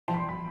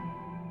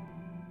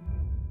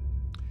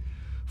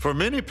For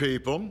many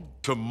people,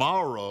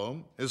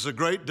 tomorrow is a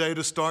great day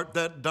to start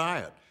that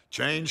diet,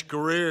 change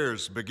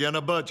careers, begin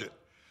a budget.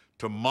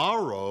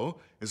 Tomorrow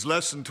is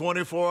less than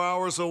 24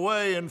 hours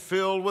away and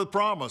filled with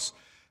promise.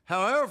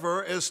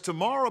 However, as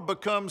tomorrow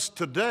becomes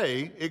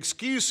today,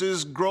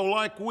 excuses grow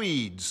like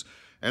weeds,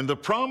 and the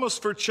promise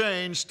for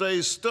change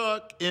stays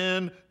stuck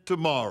in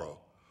tomorrow.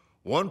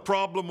 One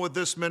problem with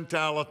this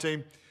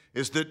mentality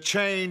is that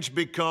change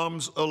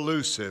becomes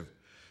elusive.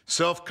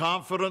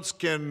 Self-confidence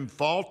can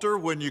falter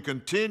when you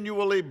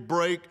continually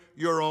break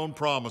your own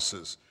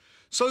promises.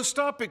 So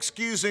stop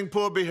excusing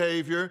poor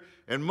behavior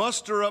and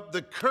muster up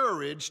the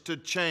courage to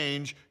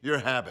change your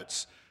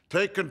habits.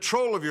 Take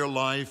control of your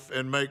life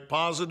and make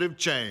positive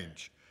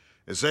change.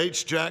 As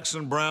H.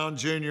 Jackson Brown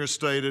Jr.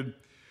 stated,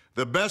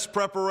 the best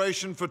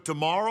preparation for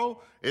tomorrow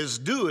is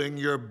doing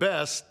your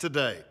best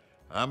today.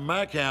 I'm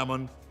Mac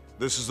Hammond.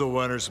 This is the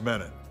Winner's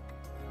Minute.